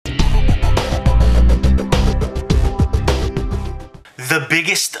the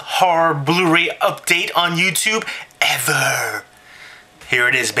biggest horror Blu-ray update on YouTube ever. Here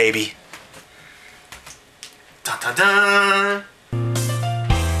it is, baby. Dun dun dun.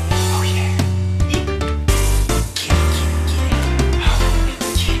 Oh yeah. Get it.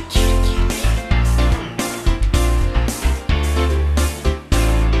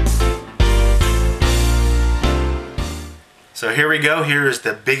 So here we go. Here is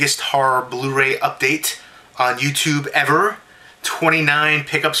the biggest horror Blu-ray update on YouTube ever. 29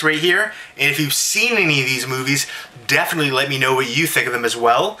 pickups right here. And if you've seen any of these movies, definitely let me know what you think of them as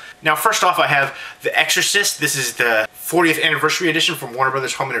well. Now, first off, I have The Exorcist. This is the 40th anniversary edition from Warner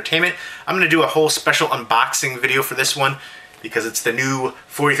Brothers Home Entertainment. I'm going to do a whole special unboxing video for this one because it's the new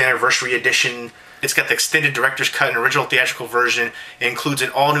 40th anniversary edition. It's got the extended director's cut and original theatrical version. It includes an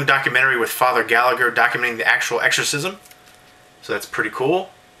all-new documentary with Father Gallagher documenting the actual exorcism. So that's pretty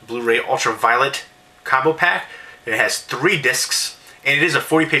cool. Blu-ray Ultraviolet combo pack. It has 3 discs, and it is a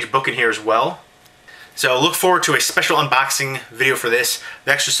 40-page book in here as well. So look forward to a special unboxing video for this.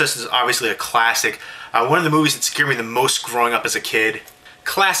 The Exorcist is obviously a classic. One of the movies that scared me the most growing up as a kid.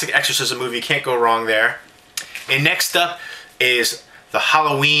 Classic exorcism movie, can't go wrong there. And next up is the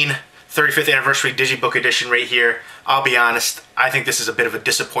Halloween 35th Anniversary Digibook Edition right here. I'll be honest, I think this is a bit of a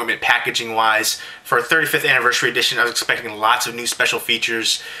disappointment packaging-wise. For a 35th Anniversary Edition, I was expecting lots of new special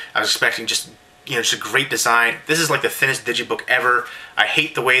features. I was expecting just a great design. This is like the thinnest digibook ever. I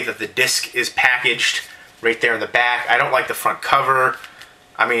hate the way that the disc is packaged right there in the back. I don't like the front cover.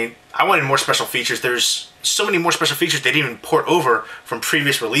 I mean, I wanted more special features. There's so many more special features they didn't even port over from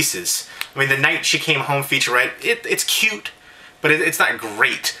previous releases. I mean, the Night She Came Home featurette, it's cute, but it's not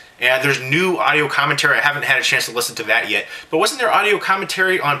great. And there's new audio commentary. I haven't had a chance to listen to that yet. But wasn't there audio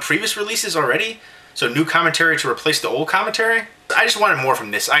commentary on previous releases already? So new commentary to replace the old commentary? I just wanted more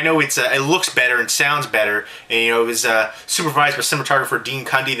from this. I know it looks better and sounds better, and it was supervised by cinematographer Dean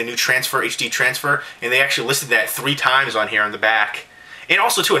Cundy, the new transfer, HD transfer, and they actually listed that 3 times on here on the back. And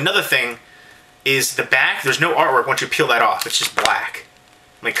also, too, another thing is the back, there's no artwork once you peel that off. It's just black.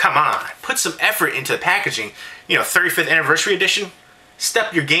 I mean, come on. Put some effort into the packaging. 35th Anniversary Edition.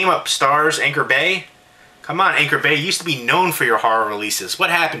 Step your game up, stars, Anchor Bay. Come on, Anchor Bay. You used to be known for your horror releases. What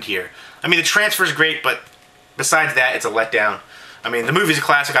happened here? I mean, the transfer's great, but besides that, it's a letdown. I mean, the movie's a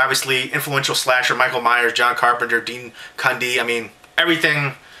classic, obviously. Influential slasher, Michael Myers, John Carpenter, Dean Cundy. I mean,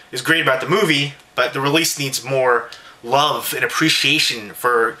 everything is great about the movie, but the release needs more love and appreciation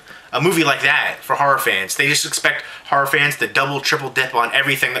for a movie like that for horror fans. They just expect horror fans to double, triple dip on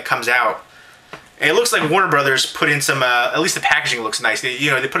everything that comes out. And it looks like Warner Brothers put in some, at least the packaging looks nice. They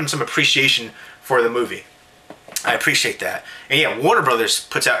put in some appreciation for the movie. I appreciate that. And yeah, Warner Brothers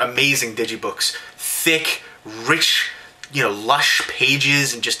puts out amazing digibooks. Thick, rich, lush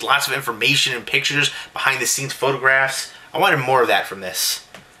pages and just lots of information and pictures, behind the scenes photographs. I wanted more of that from this.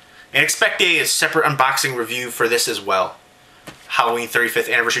 And expect a separate unboxing review for this as well. Halloween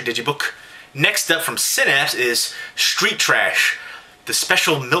 35th Anniversary Digibook. Next up from Synapse is Street Trash, the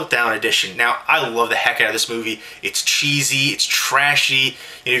special Meltdown edition. Now, I love the heck out of this movie. It's cheesy, it's trashy.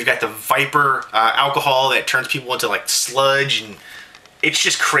 You've got the Viper alcohol that turns people into like sludge, and it's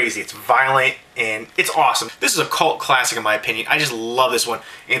just crazy. It's violent, and it's awesome. This is a cult classic in my opinion. I just love this one.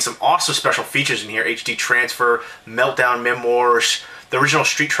 And some awesome special features in here. HD transfer, Meltdown memoirs, the original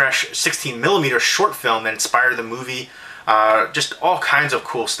Street Trash 16mm short film that inspired the movie. Just all kinds of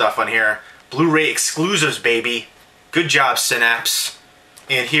cool stuff on here. Blu-ray exclusives, baby. Good job, Synapse.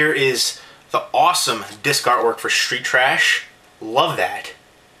 And here is the awesome disc artwork for Street Trash. Love that.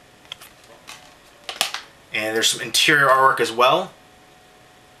 And there's some interior artwork as well.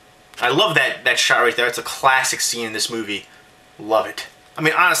 I love that shot right there. It's a classic scene in this movie. Love it. I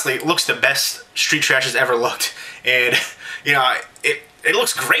mean, honestly, it looks the best Street Trash has ever looked. And, it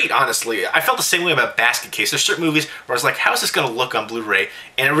looks great, honestly. I felt the same way about Basket Case. There's certain movies where I was like, how is this going to look on Blu-ray?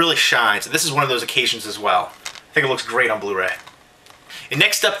 And it really shines. And this is one of those occasions as well. I think it looks great on Blu-ray. And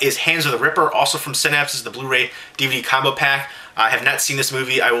next up is Hands of the Ripper, also from Synapse. This is the Blu-ray DVD combo pack. I have not seen this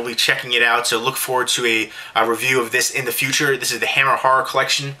movie. I will be checking it out, so look forward to a review of this in the future. This is the Hammer Horror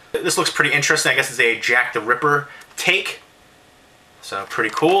Collection. This looks pretty interesting. I guess it's a Jack the Ripper take. So pretty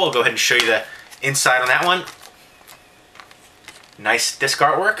cool. I'll go ahead and show you the inside on that one. Nice disc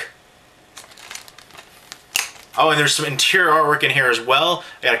artwork. Oh, and there's some interior artwork in here as well.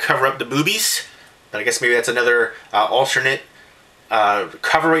 I gotta cover up the boobies. But I guess maybe that's another alternate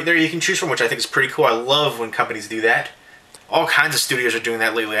cover right there you can choose from, which I think is pretty cool. I love when companies do that. All kinds of studios are doing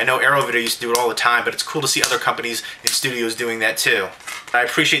that lately. I know Arrow Video used to do it all the time, but it's cool to see other companies and studios doing that too. I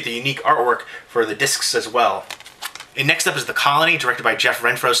appreciate the unique artwork for the discs as well. And next up is The Colony, directed by Jeff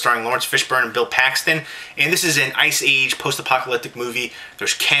Renfro, starring Lawrence Fishburne and Bill Paxton. And this is an Ice Age post-apocalyptic movie.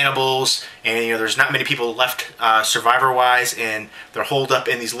 There's cannibals, and there's not many people left survivor-wise, and they're holed up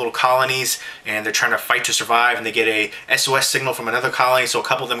in these little colonies, and they're trying to fight to survive, and they get a SOS signal from another colony, so a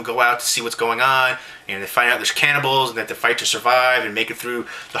couple of them go out to see what's going on, and they find out there's cannibals, and they have to fight to survive and make it through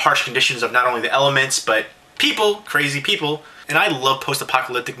the harsh conditions of not only the elements, but people, crazy people. And I love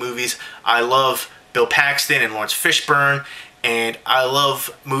post-apocalyptic movies. I love Bill Paxton and Lawrence Fishburne, and I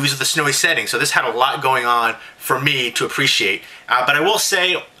love movies with a snowy setting, so this had a lot going on for me to appreciate. But I will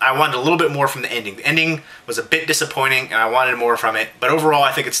say I wanted a little bit more from the ending. The ending was a bit disappointing, and I wanted more from it, but overall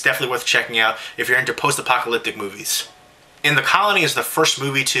I think it's definitely worth checking out if you're into post-apocalyptic movies. And The Colony is the first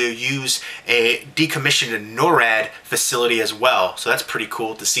movie to use a decommissioned NORAD facility as well, so that's pretty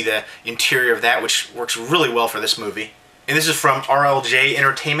cool to see the interior of that, which works really well for this movie. And this is from RLJ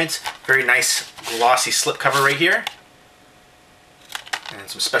Entertainment. Very nice glossy slipcover right here. And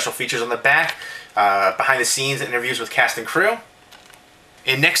some special features on the back. Behind the scenes interviews with cast and crew.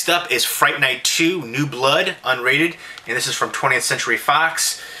 And next up is Fright Night 2, New Blood, unrated. And this is from 20th Century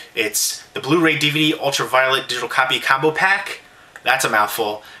Fox. It's the Blu-ray DVD Ultraviolet Digital Copy Combo Pack. That's a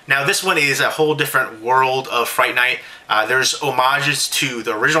mouthful. Now this one is a whole different world of Fright Night. There's homages to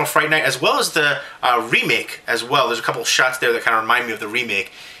the original Fright Night as well as the remake as well. There's a couple of shots there that kind of remind me of the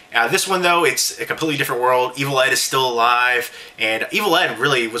remake. This one though, it's a completely different world. Evil Ed is still alive, and Evil Ed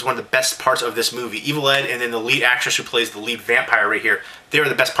really was one of the best parts of this movie. Evil Ed and then the lead actress who plays the lead vampire right here, they were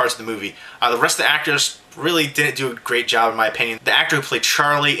the best parts of the movie. The rest of the actors really didn't do a great job in my opinion. The actor who played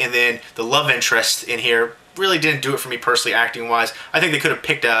Charlie and then the love interest in here really didn't do it for me personally acting wise. I think they could have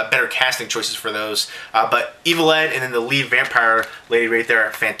picked better casting choices for those. But Evil Ed and then the lead vampire lady right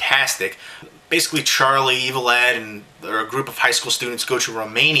there, fantastic. Basically Charlie, Evil Ed, and a group of high school students go to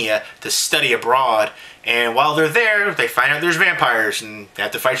Romania to study abroad, and while they're there they find out there's vampires and they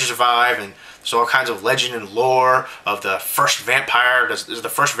have to fight to survive, and there's all kinds of legend and lore of the first vampire. Is the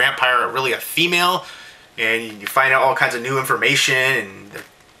first vampire really a female? And you find out all kinds of new information, and they're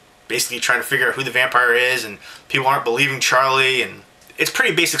basically trying to figure out who the vampire is, and people aren't believing Charlie, and it's a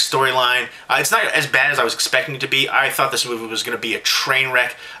pretty basic storyline. It's not as bad as I was expecting it to be. I thought this movie was going to be a train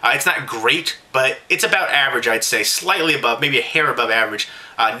wreck. It's not great, but it's about average, I'd say. Slightly above, maybe a hair above average.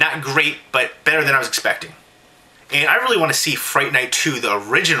 Not great, but better than I was expecting. And I really want to see Fright Night 2, the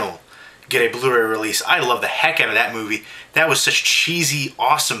original, get a Blu-ray release. I love the heck out of that movie. That was such cheesy,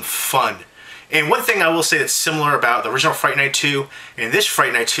 awesome fun. And one thing I will say that's similar about the original Fright Night 2 and this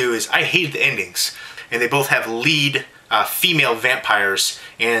Fright Night 2 is I hated the endings. And they both have lead female vampires,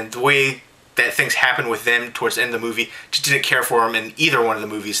 and the way that things happen with them towards the end of the movie, just didn't care for them in either one of the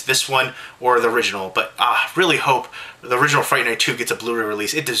movies, this one or the original. But really hope the original Fright Night 2 gets a Blu-ray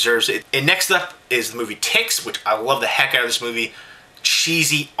release. It deserves it. And next up is the movie Ticks, which I love the heck out of this movie.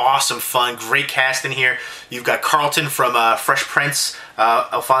 Cheesy, awesome fun, great cast in here. You've got Carlton from Fresh Prince,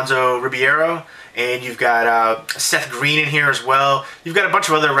 Alfonso Ribeiro, and you've got Seth Green in here as well. You've got a bunch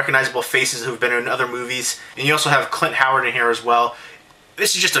of other recognizable faces who've been in other movies, and you also have Clint Howard in here as well.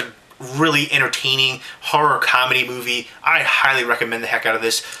 This is just a really entertaining horror comedy movie. I highly recommend the heck out of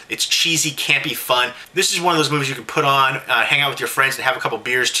this. It's cheesy, campy fun. This is one of those movies you can put on, hang out with your friends, and have a couple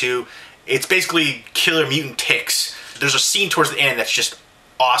beers too. It's basically killer mutant ticks. There's a scene towards the end that's just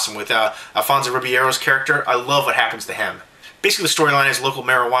awesome with Alfonso Ribeiro's character. I love what happens to him. Basically the storyline is local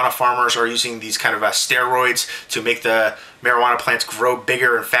marijuana farmers are using these kind of steroids to make the marijuana plants grow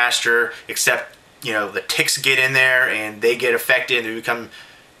bigger and faster, except, the ticks get in there and they get affected and they become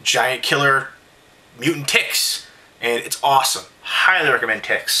giant killer mutant ticks. And it's awesome. Highly recommend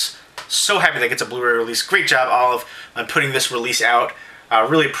Ticks. So happy that gets a Blu-ray release. Great job, Olive, on putting this release out.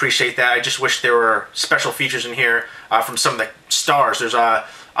 Really appreciate that. I just wish there were special features in here from some of the stars. There's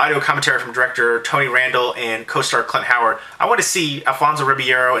audio commentary from director Tony Randall and co-star Clint Howard. I want to see Alfonso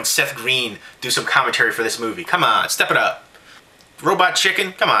Ribeiro and Seth Green do some commentary for this movie. Come on, step it up. Robot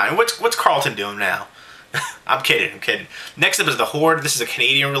Chicken? Come on. What's Carlton doing now? I'm kidding, I'm kidding. Next up is The Horde. This is a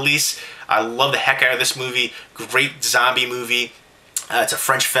Canadian release. I love the heck out of this movie. Great zombie movie. It's a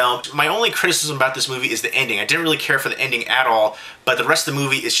French film. My only criticism about this movie is the ending. I didn't really care for the ending at all, but the rest of the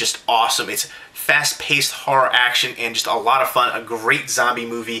movie is just awesome. It's fast-paced horror action and just a lot of fun. A great zombie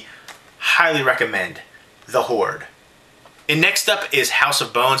movie. Highly recommend The Horde. And next up is House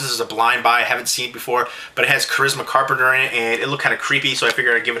of Bones. This is a blind buy. I haven't seen it before, but it has Charisma Carpenter in it, and it looked kind of creepy, so I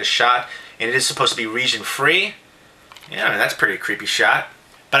figured I'd give it a shot. And it is supposed to be region-free. Yeah, I mean, that's a pretty creepy shot.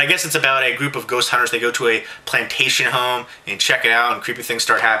 But I guess it's about a group of ghost hunters. They go to a plantation home and check it out, and creepy things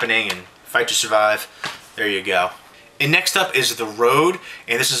start happening and fight to survive. There you go. And next up is The Road,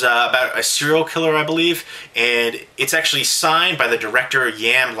 and this is about a serial killer, I believe, and it's actually signed by the director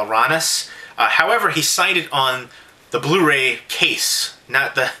Yam Laranis. However, he signed it on the Blu-ray case,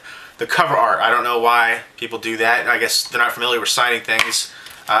 not the cover art. I don't know why people do that. I guess they're not familiar with signing things.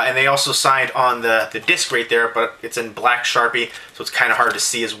 And they also signed on the disc right there, but it's in black Sharpie, so it's kind of hard to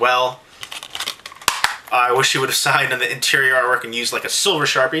see as well. I wish he would have signed on the interior artwork and used like a silver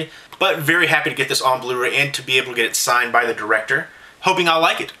Sharpie, but very happy to get this on Blu-ray and to be able to get it signed by the director. Hoping I'll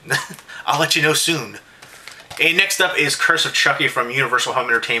like it. I'll let you know soon. And next up is Curse of Chucky from Universal Home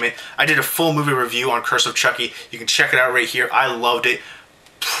Entertainment. I did a full movie review on Curse of Chucky. You can check it out right here. I loved it.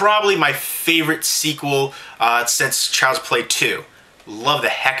 Probably my favorite sequel since Child's Play 2. Love the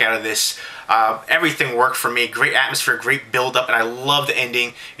heck out of this. Everything worked for me. Great atmosphere, great build-up, and I love the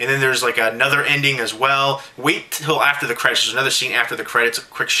ending. And then there's like another ending as well. Wait till after the credits. There's another scene after the credits, a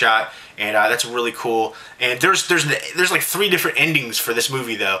quick shot, and that's really cool. And there's like 3 different endings for this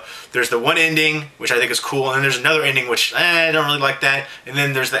movie though. There's the one ending, which I think is cool, and then there's another ending, which I don't really like that. And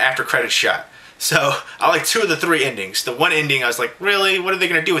then there's the after credits shot. So I like 2 of the 3 endings. The one ending, I was like, really? What are they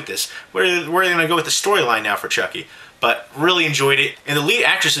going to do with this? Where are they going to go with the storyline now for Chucky? But really enjoyed it. And the lead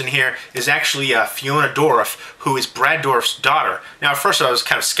actress in here is actually Fiona Dorff, who is Brad Dourif's daughter. Now, at first I was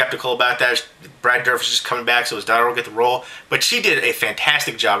kind of skeptical about that. Brad Dourif is just coming back, so his daughter will get the role. But she did a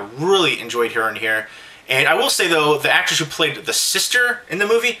fantastic job. Really enjoyed her in here. And I will say, though, the actress who played the sister in the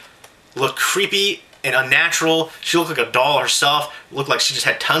movie looked creepy and unnatural. She looked like a doll herself. It looked like she just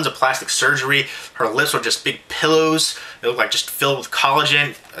had tons of plastic surgery. Her lips were just big pillows. They looked like just filled with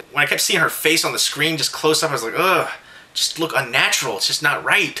collagen. When I kept seeing her face on the screen just close up, I was like, ugh. Just look unnatural. It's just not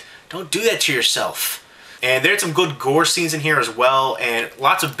right. Don't do that to yourself. And there's some good gore scenes in here as well, and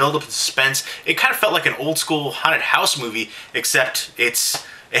lots of build-up and suspense. It kind of felt like an old-school haunted house movie, except it's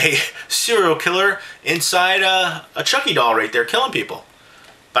a serial killer inside a Chucky doll right there killing people.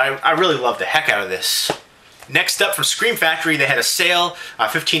 But I really loved the heck out of this. Next up from Scream Factory, they had a sale,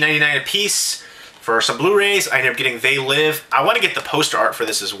 $15.99 a piece for some Blu-rays. I ended up getting They Live. I want to get the poster art for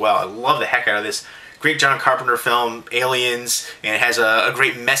this as well. I love the heck out of this. Great John Carpenter film, Aliens, and it has a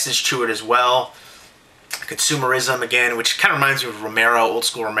great message to it as well. Consumerism, again, which kind of reminds me of Romero, old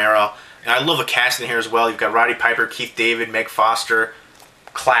school Romero. And I love the cast in here as well. You've got Roddy Piper, Keith David, Meg Foster.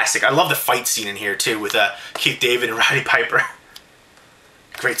 Classic. I love the fight scene in here, too, with Keith David and Roddy Piper.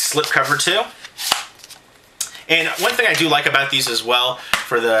 Great slipcover, too. And one thing I do like about these as well,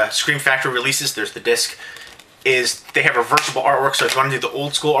 for the Scream Factory releases, there's the disc, is they have reversible artwork, so if you want to do the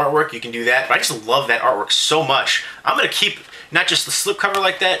old school artwork, you can do that. But I just love that artwork so much. I'm going to keep not just the slipcover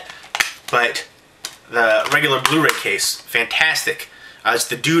like that, but the regular Blu-ray case. Fantastic. It's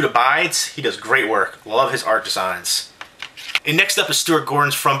The Dude Abides. He does great work. Love his art designs. And next up is Stuart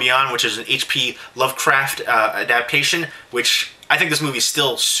Gordon's From Beyond, which is an H.P. Lovecraft adaptation, which I think this movie is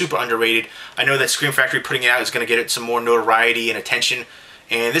still super underrated. I know that Scream Factory putting it out is going to get it some more notoriety and attention.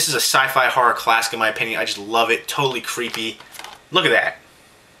 And this is a sci-fi horror classic in my opinion. I just love it. Totally creepy. Look at that.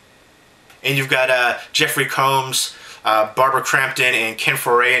 And you've got Jeffrey Combs, Barbara Crampton, and Ken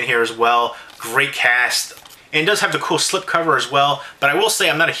Foray in here as well. Great cast. And it does have the cool slipcover as well. But I will say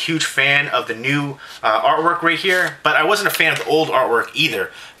I'm not a huge fan of the new artwork right here. But I wasn't a fan of the old artwork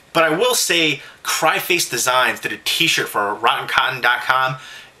either. But I will say Cryface Designs did a t-shirt for RottenCotton.com.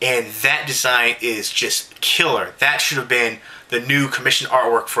 And that design is just killer. That should have been the new commissioned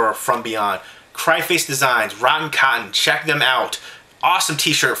artwork for From Beyond. Cryface Designs, Rotten Cotton, check them out. Awesome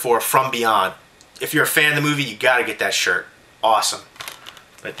t-shirt for From Beyond. If you're a fan of the movie, you gotta get that shirt. Awesome.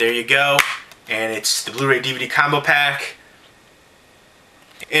 But there you go. And it's the Blu-ray DVD combo pack.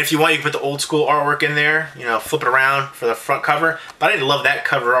 And if you want, you can put the old school artwork in there. You know, flip it around for the front cover. But I didn't love that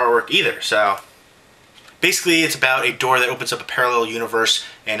cover artwork either, so. Basically, it's about a door that opens up a parallel universe,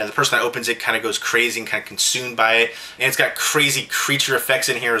 and the person that opens it kind of goes crazy and kind of consumed by it. And it's got crazy creature effects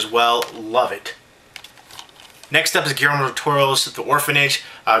in here as well. Love it. Next up is Guillermo del Toro's The Orphanage.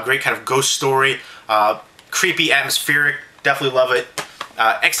 Great kind of ghost story. Creepy, atmospheric. Definitely love it.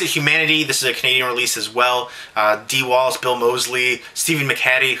 Exit Humanity. This is a Canadian release as well. Dee Wallace, Bill Moseley, Stephen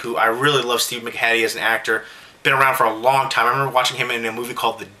McHattie, who I really love Stephen McHattie as an actor. Been around for a long time. I remember watching him in a movie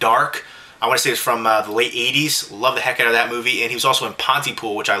called The Dark. I want to say it's from the late 80s. Love the heck out of that movie. And he was also in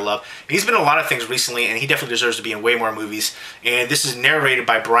Pontypool, which I love. And he's been in a lot of things recently, and he definitely deserves to be in way more movies. And this is narrated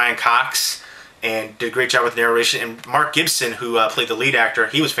by Brian Cox, and did a great job with narration. And Mark Gibson, who played the lead actor,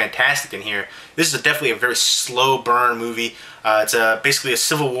 he was fantastic in here. This is definitely a very slow burn movie. It's basically a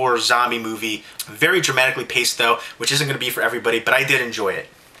Civil War zombie movie. Very dramatically paced, though, which isn't going to be for everybody, but I did enjoy it.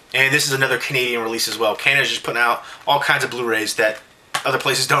 And this is another Canadian release as well. Canada's just putting out all kinds of Blu-rays that other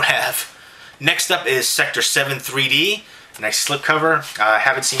places don't have. Next up is Sector 7 3D. Nice slipcover. I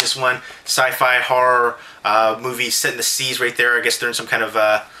haven't seen this one. Sci-fi horror movie set in the seas right there. I guess they're in some kind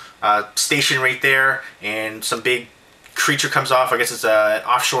of station right there, and some big creature comes off. I guess it's an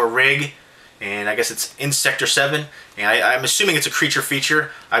offshore rig, and I guess it's in Sector 7. And I'm assuming it's a creature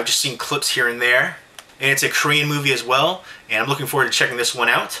feature. I've just seen clips here and there. And it's a Korean movie as well, and I'm looking forward to checking this one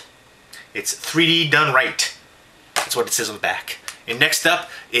out. It's 3D done right. That's what it says on the back. And next up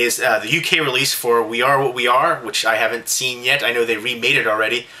is the UK release for We Are What We Are, which I haven't seen yet. I know they remade it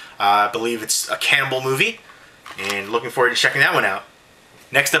already. I believe it's a cannibal movie, and looking forward to checking that one out.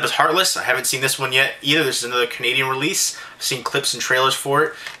 Next up is Heartless. I haven't seen this one yet either. This is another Canadian release. I've seen clips and trailers for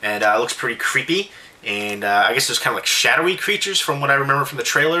it, and it looks pretty creepy. And I guess there's kind of like shadowy creatures from what I remember from the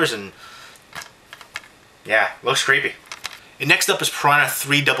trailers, and yeah, looks creepy. And next up is Piranha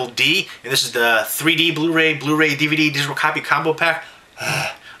 3 Double D, and this is the 3D Blu-ray DVD digital copy combo pack.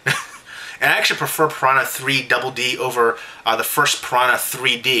 And I actually prefer Piranha 3 Double D over the first Piranha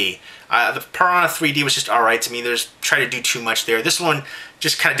 3D. The Piranha 3D was just alright to me. There's tried to do too much there. This one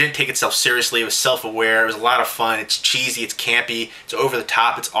just kind of didn't take itself seriously. It was self-aware. It was a lot of fun. It's cheesy. It's campy. It's over the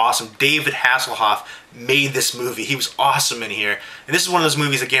top. It's awesome. David Hasselhoff made this movie. He was awesome in here. And this is one of those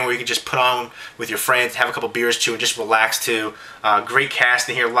movies, again, where you can just put on with your friends, have a couple beers to, and just relax to. Great cast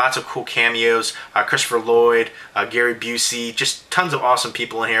in here. Lots of cool cameos. Christopher Lloyd, Gary Busey. Just tons of awesome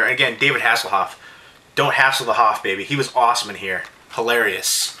people in here. And again, David Hasselhoff. Don't hassle the Hoff, baby. He was awesome in here.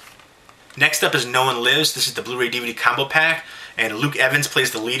 Hilarious. Next up is No One Lives. This is the Blu-ray DVD combo pack, and Luke Evans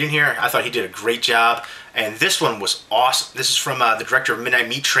plays the lead in here. I thought he did a great job, and this one was awesome. This is from the director of Midnight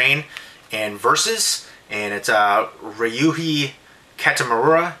Meat Train and Versus, and it's Ryuhei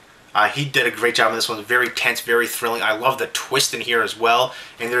Katamura. He did a great job on this one. Very tense, very thrilling. I love the twist in here as well.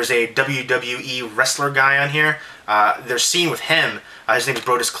 And there's a WWE wrestler guy on here. There's a scene with him. His name is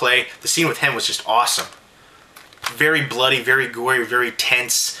Brodus Clay. The scene with him was just awesome. Very bloody, very gory, very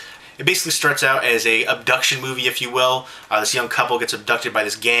tense. It basically starts out as a abduction movie, if you will. This young couple gets abducted by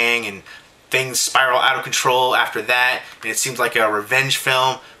this gang, and things spiral out of control after that. And it seems like a revenge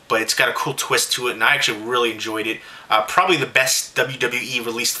film, but it's got a cool twist to it, and I actually really enjoyed it. Probably the best WWE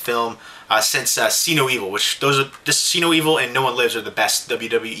released film since See No Evil, which this See No Evil and No One Lives are the best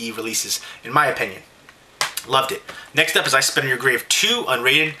WWE releases, in my opinion. Loved it. Next up is I Spit on Your Grave 2,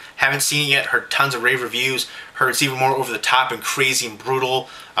 unrated. Haven't seen it yet. Heard tons of rave reviews. Heard it's even more over the top and crazy and brutal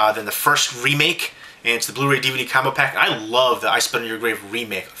than the first remake. And it's the Blu-ray DVD combo pack. I love the I Spit on Your Grave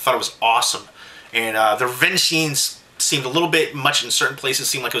remake. I thought it was awesome. And the revenge scenes seemed a little bit much in certain places.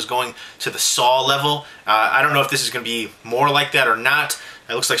 Seemed like it was going to the Saw level. I don't know if this is going to be more like that or not.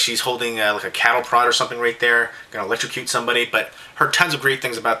 It looks like she's holding like a cattle prod or something right there. Going to electrocute somebody. But heard tons of great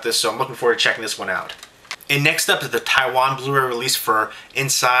things about this, so I'm looking forward to checking this one out. And next up is the Taiwan Blu-ray release for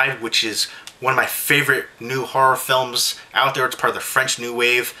Inside, which is one of my favorite new horror films out there. It's part of the French New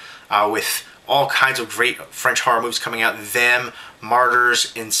Wave with all kinds of great French horror movies coming out. Them,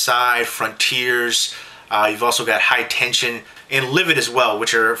 Martyrs, Inside, Frontiers. You've also got High Tension and Livid as well,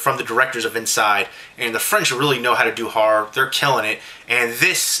 which are from the directors of Inside. And the French really know how to do horror. They're killing it. And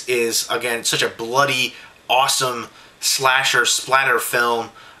this is, again, such a bloody, awesome slasher, splatter film.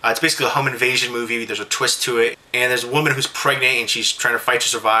 It's basically a home invasion movie. There's a twist to it. And there's a woman who's pregnant and she's trying to fight to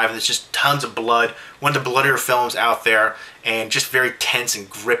survive. And there's just tons of blood. One of the bloodier films out there. And just very tense and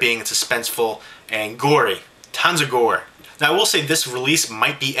gripping and suspenseful and gory. Tons of gore. Now I will say this release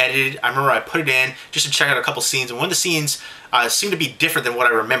might be edited. I remember I put it in just to check out a couple scenes, and one of the scenes seemed to be different than what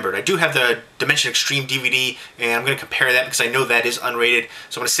I remembered. I do have the Dimension Extreme DVD, and I'm going to compare that because I know that is unrated.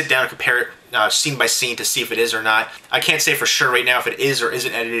 So I'm going to sit down and compare it scene by scene to see if it is or not. I can't say for sure right now if it is or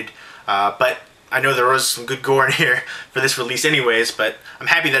isn't edited, but I know there was some good gore in here for this release anyways, but I'm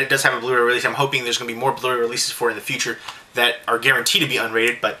happy that it does have a Blu-ray release. I'm hoping there's going to be more Blu-ray releases for it in the future that are guaranteed to be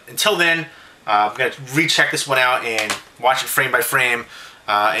unrated, but until then, I'm going to recheck this one out and watch it frame by frame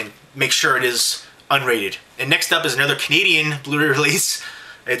and make sure it is unrated. And next up is another Canadian Blu-ray release.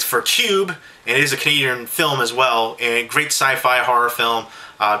 It's for Cube, and it is a Canadian film as well, and great sci-fi horror film,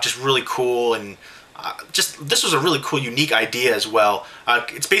 just really cool, and this was a really cool, unique idea as well.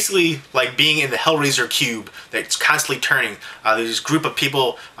 It's basically like being in the Hellraiser cube that's constantly turning. There's this group of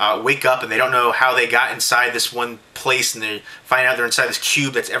people wake up and they don't know how they got inside this one place, and they find out they're inside this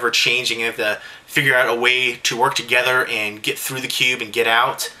cube that's ever changing, and have to figure out a way to work together and get through the cube and get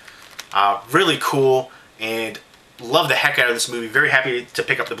out. Really cool, and love the heck out of this movie. Very happy to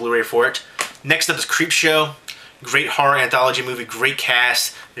pick up the Blu-ray for it. Next up is Creepshow. Great horror anthology movie, great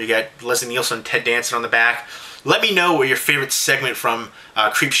cast. You got Leslie Nielsen and Ted Danson on the back. Let me know what your favorite segment from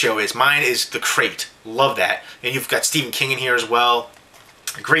Creepshow is. Mine is The Crate. Love that. And you've got Stephen King in here as well.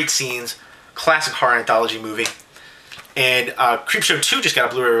 Great scenes. classic horror anthology movie. And Creepshow 2 just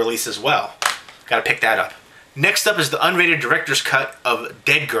got a Blu-ray release as well. Gotta pick that up. Next up is the unrated director's cut of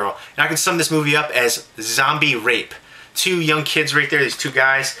Dead Girl. And I can sum this movie up as zombie rape. Two young kids right there, these two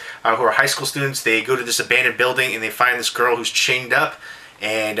guys who are high school students. They go to this abandoned building and they find this girl who's chained up.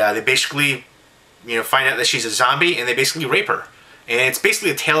 And they basically, find out that she's a zombie and they basically rape her. And it's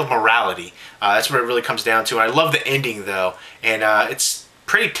basically a tale of morality. That's what it really comes down to. I love the ending though. And it's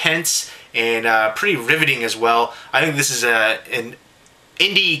pretty tense and pretty riveting as well. I think this is an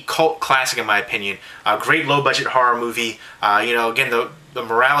indie cult classic in my opinion. A great low budget horror movie. Again, the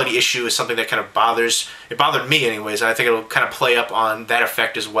morality issue is something that kind of bothered me anyways. I think it'll kind of play up on that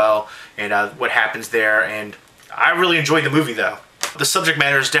effect as well and what happens there. And I really enjoyed the movie though. The subject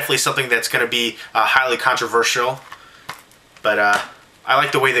matter is definitely something that's going to be highly controversial. But I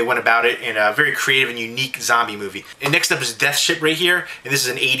like the way they went about it in a very creative and unique zombie movie. And next up is Death Ship right here. And this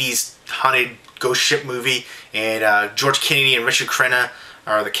is an 80s haunted ghost ship movie. And George Kennedy and Richard Crenna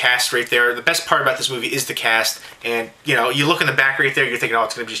are the cast right there. The best part about this movie is the cast. And, you look in the back right there, you're thinking, oh,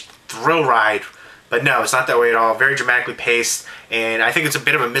 it's going to be just thrill ride. But no, it's not that way at all. Very dramatically paced. And I think it's a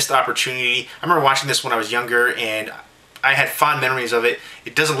bit of a missed opportunity. I remember watching this when I was younger, and I had fond memories of it.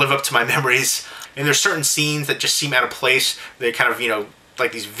 It doesn't live up to my memories. And there's certain scenes that just seem out of place. They kind of,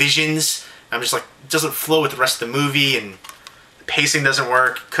 like these visions. I'm just like, it doesn't flow with the rest of the movie, and the pacing doesn't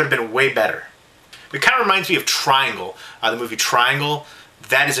work. Could have been way better. It kind of reminds me of Triangle, the movie Triangle.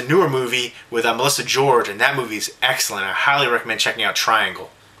 That is a newer movie with Melissa George, and that movie is excellent. I highly recommend checking out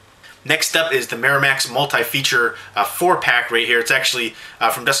Triangle. Next up is the Miramax multi-feature 4-pack right here. It's actually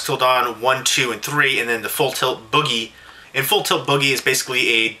From Dusk Till Dawn 1, 2, and 3, and then the Full Tilt Boogie. And Full Tilt Boogie is basically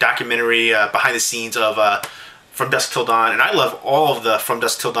a documentary behind the scenes of From Dusk Till Dawn. And I love all of the From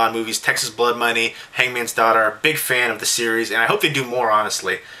Dusk Till Dawn movies. Texas Blood Money, Hangman's Daughter. Big fan of the series, and I hope they do more,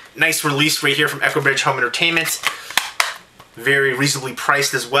 honestly. Nice release right here from Echo Bridge Home Entertainment. Very reasonably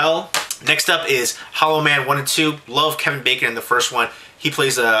priced as well. Next up is Hollow Man 1 and 2. Love Kevin Bacon in the first one. He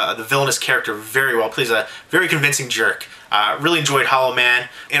plays the villainous character very well. Plays a very convincing jerk. Really enjoyed Hollow Man.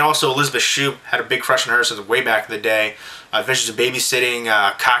 And also Elizabeth Shue. Had a big crush on her since way back in the day. Adventures of Babysitting,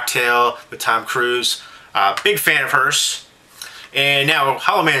 Cocktail with Tom Cruise. Big fan of hers. And now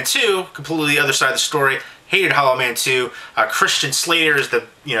Hollow Man 2, completely the other side of the story. Hated Hollow Man 2. Christian Slater is the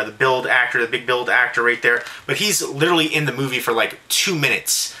the build actor, the big build actor right there. But he's literally in the movie for like 2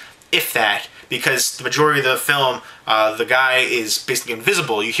 minutes, if that, because the majority of the film, the guy is basically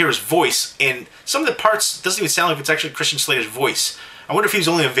invisible. You hear his voice, and some of the parts doesn't even sound like it's actually Christian Slater's voice. I wonder if he was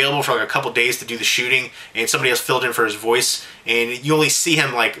only available for like a couple days to do the shooting, and somebody else filled in for his voice, and you only see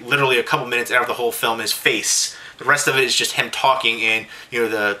him like literally a couple minutes out of the whole film, his face. The rest of it is just him talking, and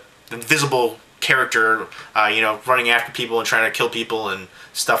the invisible character, running after people and trying to kill people and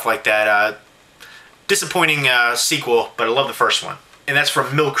stuff like that. Disappointing sequel, but I love the first one. And that's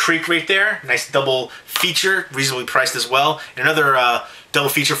from Mill Creek right there. Nice double feature, reasonably priced as well. And another double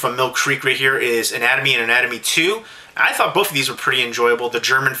feature from Mill Creek right here is Anatomy and Anatomy 2. I thought both of these were pretty enjoyable. The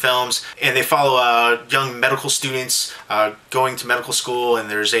German films, and they follow young medical students going to medical school,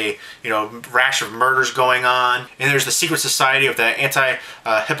 and there's a rash of murders going on. And there's the secret society of the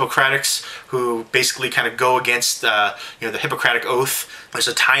anti-Hippocratics who basically kind of go against the Hippocratic Oath. There's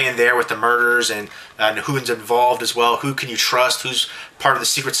a tie-in there with the murders and who's involved as well. Who can you trust? Who's part of the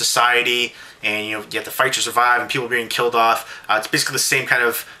secret society? And you have to fight to survive, and people being killed off. It's basically the same kind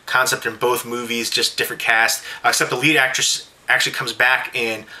of concept in both movies, just different cast. Except the lead actress actually comes back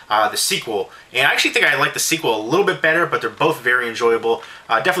in the sequel. And I actually think I like the sequel a little bit better, but they're both very enjoyable.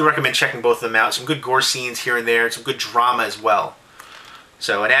 Definitely recommend checking both of them out. Some good gore scenes here and there, and some good drama as well.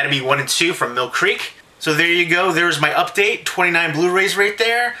 So Anatomy 1 and 2 from Mill Creek. So there you go, there's my update, 29 Blu-rays right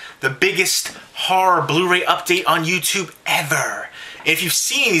there. The biggest horror Blu-ray update on YouTube ever. And if you've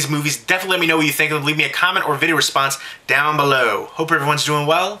seen these movies, definitely let me know what you think of them. Leave me a comment or video response down below. Hope everyone's doing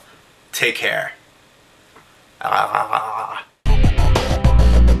well. Take care.